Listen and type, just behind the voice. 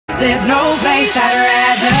There's no place I'd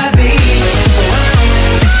rather be.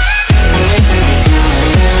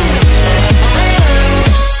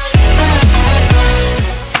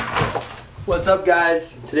 What's up,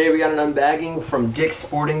 guys? Today we got an unbagging from Dick's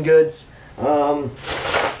Sporting Goods.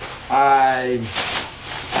 I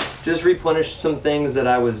just replenished some things that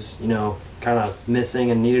I was, kind of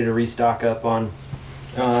missing and needed to restock up on.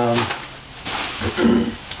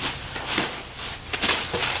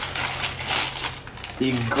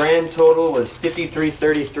 The grand total was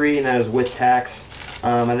 $53.33, and that was with tax.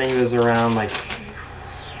 I think it was around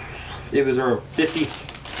it was around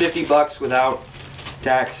 50 bucks without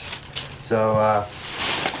tax. So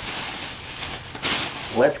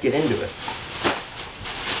let's get into it.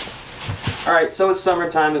 Alright, so it's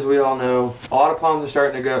summertime, as we all know. A lot of ponds are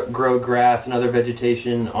starting to grow grass and other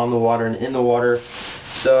vegetation on the water and in the water.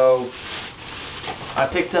 So I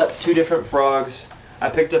picked up two different frogs. I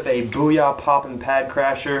picked up a Booyah Pop and Pad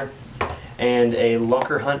Crasher and a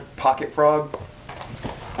Lunker Hunt Pocket Frog.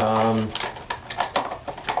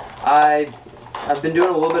 I've been doing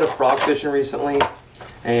a little bit of frog fishing recently,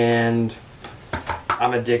 and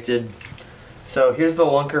I'm addicted. So here's the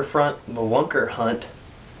Lunker Hunt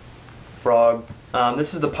frog.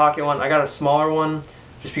 This is the pocket one. I got a smaller one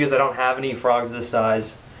just because I don't have any frogs this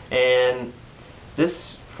size. And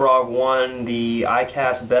this frog won the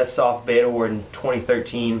ICAST Best Soft Bait Award in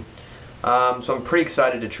 2013. So I'm pretty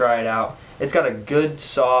excited to try it out. It's got a good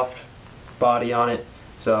soft body on it,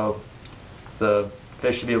 so the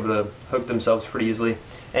fish should be able to hook themselves pretty easily.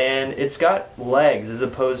 And it's got legs as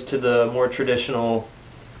opposed to the more traditional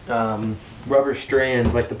rubber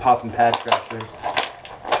strands like the Pop and Pad Crasher.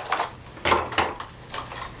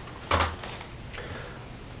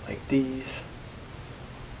 Like these.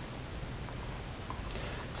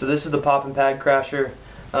 So this is the Pop and Pad Crasher.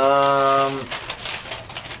 I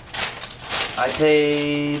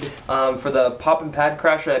paid, for the Pop and Pad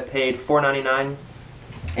Crasher, I paid $4.99.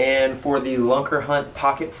 And for the Lunker Hunt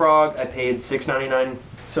Pocket Frog, I paid $6.99.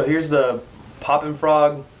 So here's the Poppin'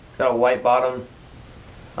 Frog. It's got a white bottom.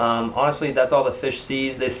 Honestly, that's all the fish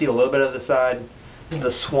sees. They see a little bit of the side. This is the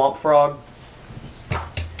Swamp Frog.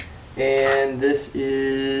 And this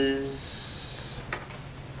is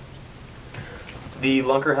the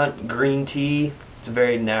Lunker Hunt Green Tea. It's a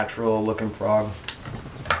very natural looking frog.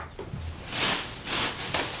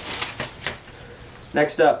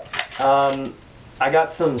 Next up, I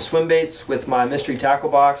got some swim baits with my mystery tackle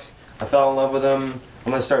box. I fell in love with them.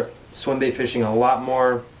 I'm going to start swim bait fishing a lot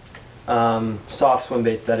more. Soft swim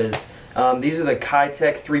baits, that is. These are the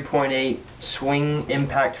Kitech 3.8 Swing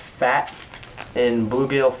Impact Fat in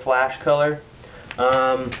Bluegill Flash color.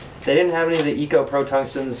 They didn't have any of the Eco Pro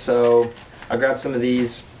Tungstens, so I grabbed some of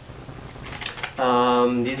these.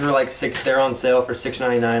 These were like they're on sale for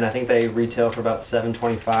 $6.99. I think they retail for about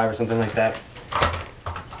 $7.25 or something like that.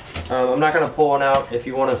 I'm not going to pull one out. If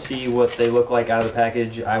you want to see what they look like out of the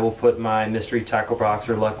package, I will put my mystery tackle box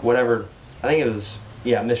or whatever. I think it was,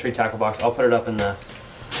 yeah, mystery tackle box. I'll put it up in the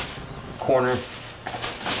corner.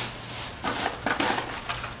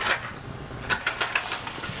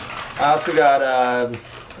 I also got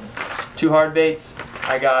two hard baits.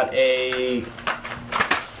 I got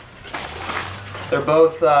they're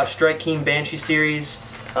both Strike King Banshee series.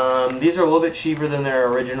 These are a little bit cheaper than their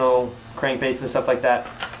original crankbaits and stuff like that.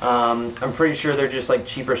 I'm pretty sure they're just like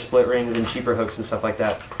cheaper split rings and cheaper hooks and stuff like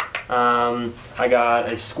that. I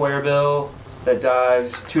got a square bill that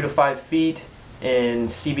dives 2 to 5 feet in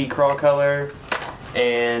CB crawl color,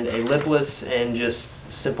 and a lipless and just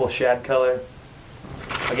simple shad color.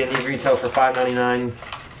 Again, these retail for $5.99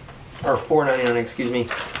 or $4.99, excuse me.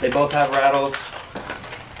 They both have rattles.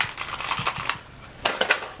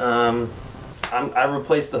 I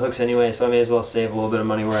replaced the hooks anyway, so I may as well save a little bit of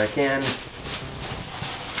money where I can.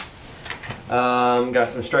 Got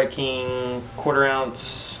some Strike King 1/4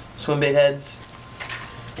 ounce swim bait heads,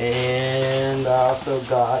 and I also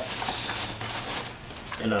got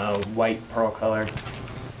in a white pearl color.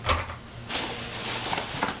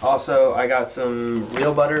 Also, I got some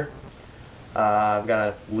reel butter. I've got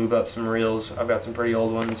to lube up some reels. I've got some pretty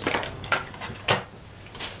old ones.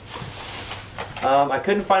 I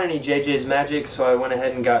couldn't find any JJ's Magic, so I went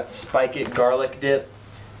ahead and got Spike It Garlic Dip.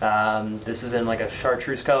 This is in like a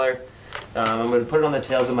chartreuse color. I'm going to put it on the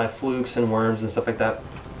tails of my flukes and worms and stuff like that.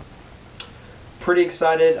 Pretty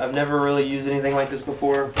excited. I've never really used anything like this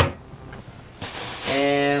before.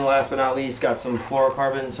 And last but not least, got some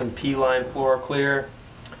fluorocarbon, some P-Line Fluoroclear.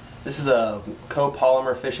 This is a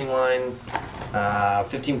copolymer fishing line,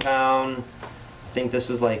 15 pound. I think this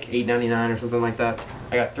was like $8.99 or something like that.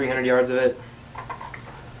 I got 300 yards of it.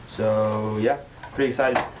 So yeah, pretty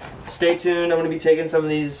excited. Stay tuned. I'm going to be taking some of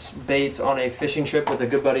these baits on a fishing trip with a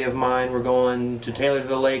good buddy of mine. We're going to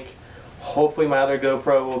Taylorsville Lake. Hopefully my other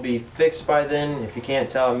GoPro will be fixed by then. If you can't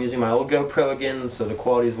tell, I'm using my old GoPro again, so the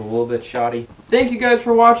quality is a little bit shoddy. Thank you guys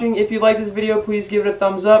for watching. If you like this video, please give it a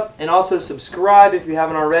thumbs up, and also subscribe if you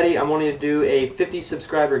haven't already. I'm wanting to do a 50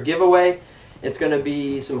 subscriber giveaway. It's going to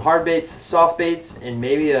be some hard baits, soft baits, and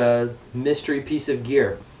maybe a mystery piece of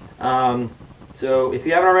gear. So if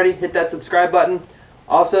you haven't already, hit that subscribe button.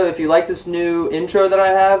 Also, if you like this new intro that I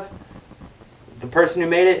have, the person who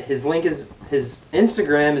made it, his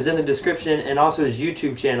Instagram is in the description, and also his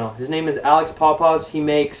YouTube channel. His name is Pappas. He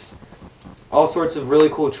makes all sorts of really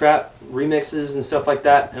cool trap remixes and stuff like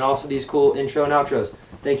that, and also these cool intro and outros.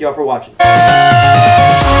 Thank you all for watching.